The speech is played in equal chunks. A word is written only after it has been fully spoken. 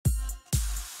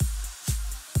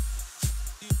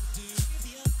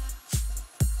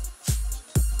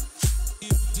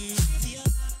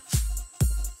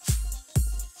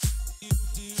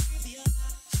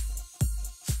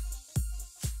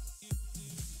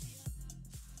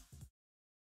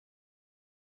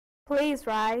Please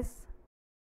rise.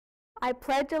 I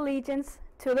pledge allegiance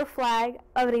to the flag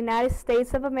of the United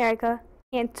States of America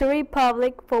and to the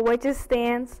republic for which it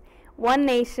stands, one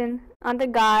nation, under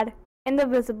God,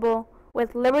 indivisible,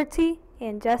 with liberty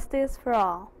and justice for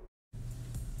all.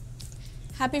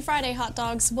 Happy Friday, hot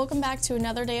dogs. Welcome back to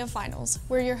another day of finals.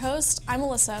 We're your hosts. I'm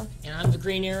Alyssa. And I'm the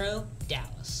Green Arrow,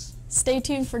 Dallas. Stay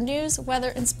tuned for news,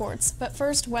 weather, and sports. But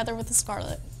first, weather with the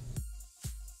Scarlet.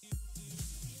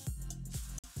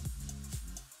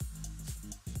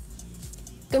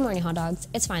 Good morning, hot dogs.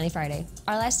 It's finally Friday.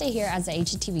 Our last day here as the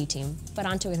HDTV team, but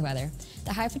on to with weather.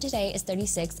 The high for today is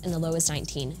 36 and the low is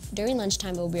 19. During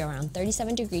lunchtime, it will be around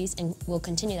 37 degrees and will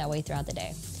continue that way throughout the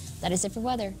day. That is it for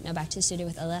weather. Now back to the studio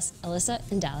with Alyssa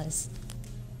and Dallas.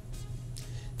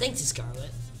 Thanks,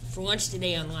 Scarlett. For lunch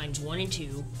today on lines 1 and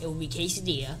 2, it will be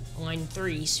quesadilla. On line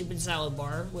 3, soup and salad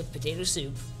bar with potato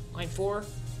soup. Line 4,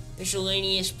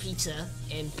 miscellaneous pizza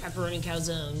and pepperoni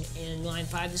calzone. And line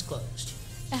 5 is closed.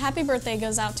 A happy birthday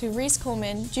goes out to Reese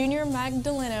Coleman, Junior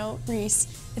Magdaleno Reese,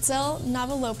 Itzel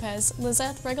Nava Lopez,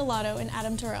 Lizeth Regalado, and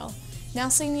Adam Terrell. Now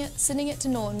sending it to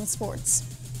Nolan with sports.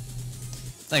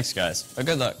 Thanks, guys. A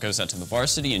good luck goes out to the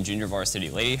varsity and junior varsity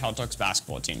Lady Hot Dogs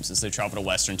basketball teams as they travel to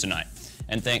Western tonight.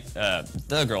 And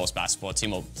the girls basketball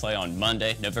team will play on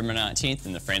Monday, November 19th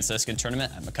in the Franciscan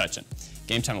tournament at McCutcheon.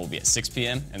 Game time will be at 6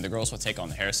 p.m. and the girls will take on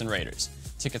the Harrison Raiders.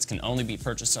 Tickets can only be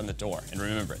purchased on the door. And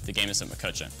remember, the game is at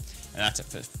McCutcheon. And that's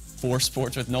it for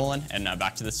Sports with Nolan. And now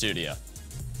back to the studio.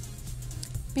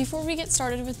 Before we get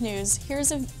started with news, here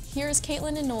is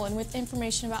Caitlin and Nolan with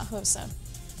information about HOSA.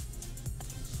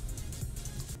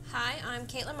 Hi, I'm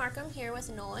Caitlin Markham here with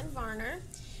Nolan Varner,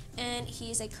 and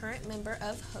he's a current member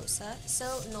of HOSA.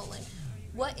 So, Nolan,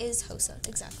 what is HOSA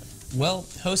exactly? Well,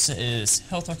 HOSA is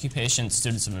Health Occupation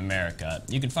Students of America.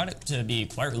 You can find it to be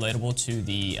quite relatable to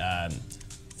the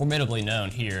formidably known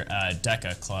here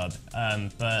DECA club,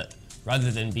 but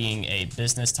rather than being a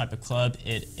business type of club,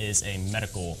 it is a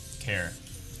medical care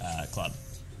club.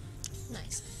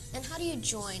 Nice. And how do you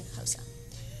join HOSA?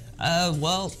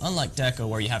 Well, unlike DECA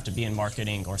where you have to be in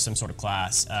marketing or some sort of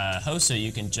class, HOSA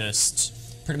you can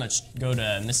just pretty much go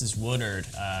to Mrs. Woodard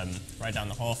right down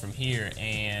the hall from here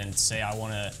and say I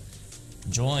want to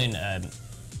join. Yeah.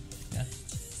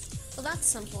 Well, that's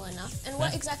simple enough. And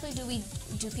what exactly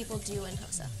do people do in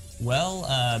HOSA? Well,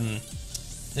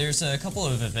 there's a couple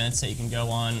of events that you can go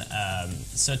on,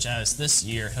 such as this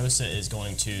year HOSA is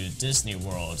going to Disney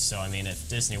World. So, I mean, if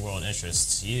Disney World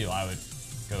interests you, I would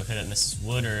go hit up Mrs.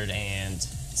 Woodard and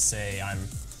say I'm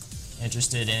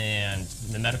interested in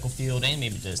the medical field and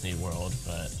maybe Disney World,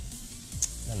 but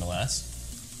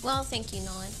nonetheless. Well, thank you,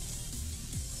 Nolan.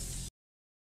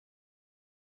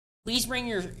 Please bring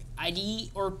your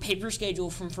ID or paper schedule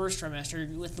from first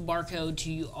trimester with the barcode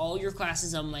to all your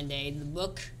classes on Monday. The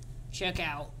book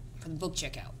checkout.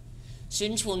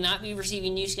 Students will not be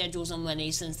receiving new schedules on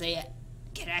Monday since they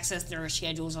can access their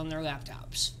schedules on their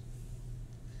laptops.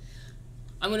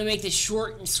 I'm going to make this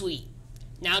short and sweet.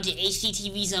 Now to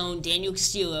HDTV's own Daniel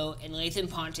Castillo and Lathan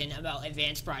Ponton about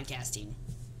advanced broadcasting.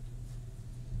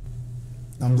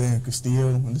 I'm Daniel Castillo,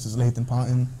 and this is Lathan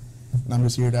Ponton, and I'm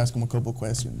just here to ask him a couple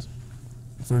questions.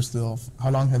 First off, how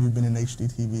long have you been in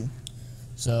HDTV?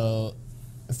 So,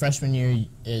 freshman year,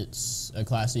 it's a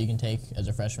class that you can take. As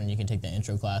a freshman, you can take the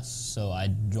intro class. So I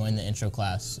joined the intro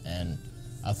class, and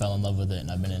I fell in love with it,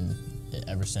 and I've been in it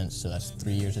ever since. So that's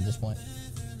 3 years at this point.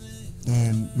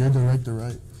 And you're director,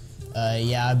 right?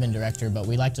 Yeah, I've been director, but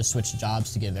we like to switch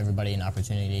jobs to give everybody an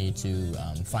opportunity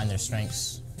to find their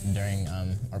strengths during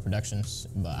our productions.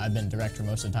 But I've been director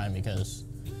most of the time because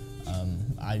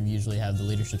I usually have the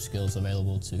leadership skills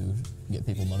available to get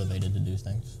people motivated to do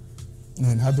things.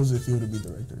 And how does it feel to be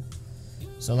director?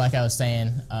 So like I was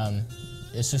saying,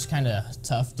 it's just kind of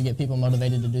tough to get people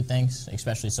motivated to do things,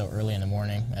 especially so early in the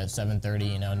morning at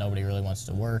 7:30. You know, nobody really wants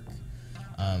to work.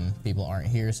 People aren't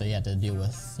here, so you have to deal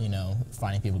with, you know,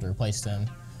 finding people to replace them.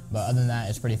 But other than that,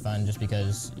 it's pretty fun just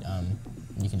because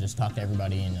you can just talk to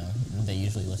everybody and they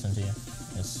usually listen to you.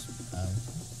 It's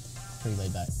pretty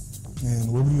laid back.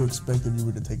 And what would you expect if you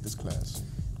were to take this class?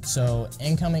 So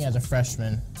incoming as a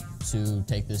freshman to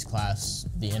take this class,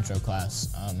 the intro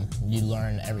class, you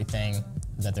learn everything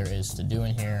that there is to do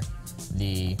in here,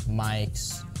 the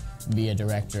mics, be a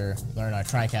director, learn our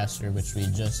TriCaster, which we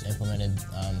just implemented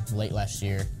late last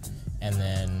year, and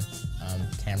then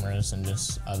cameras and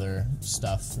just other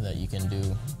stuff that you can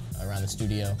do around the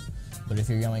studio. But if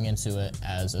you're going into it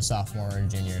as a sophomore,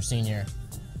 junior, or senior,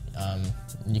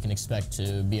 you can expect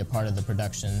to be a part of the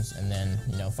productions and then,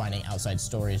 you know, finding outside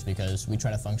stories because we try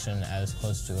to function as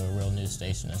close to a real news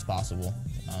station as possible,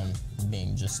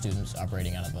 being just students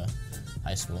operating out of a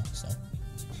high school. So.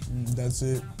 That's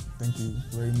it. Thank you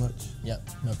very much. Yep,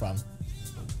 no problem.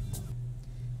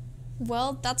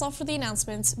 Well, that's all for the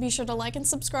announcements. Be sure to like and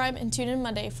subscribe and tune in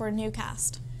Monday for a new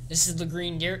cast. This is the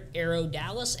Green Arrow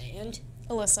Dallas and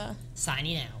Alyssa.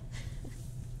 signing out.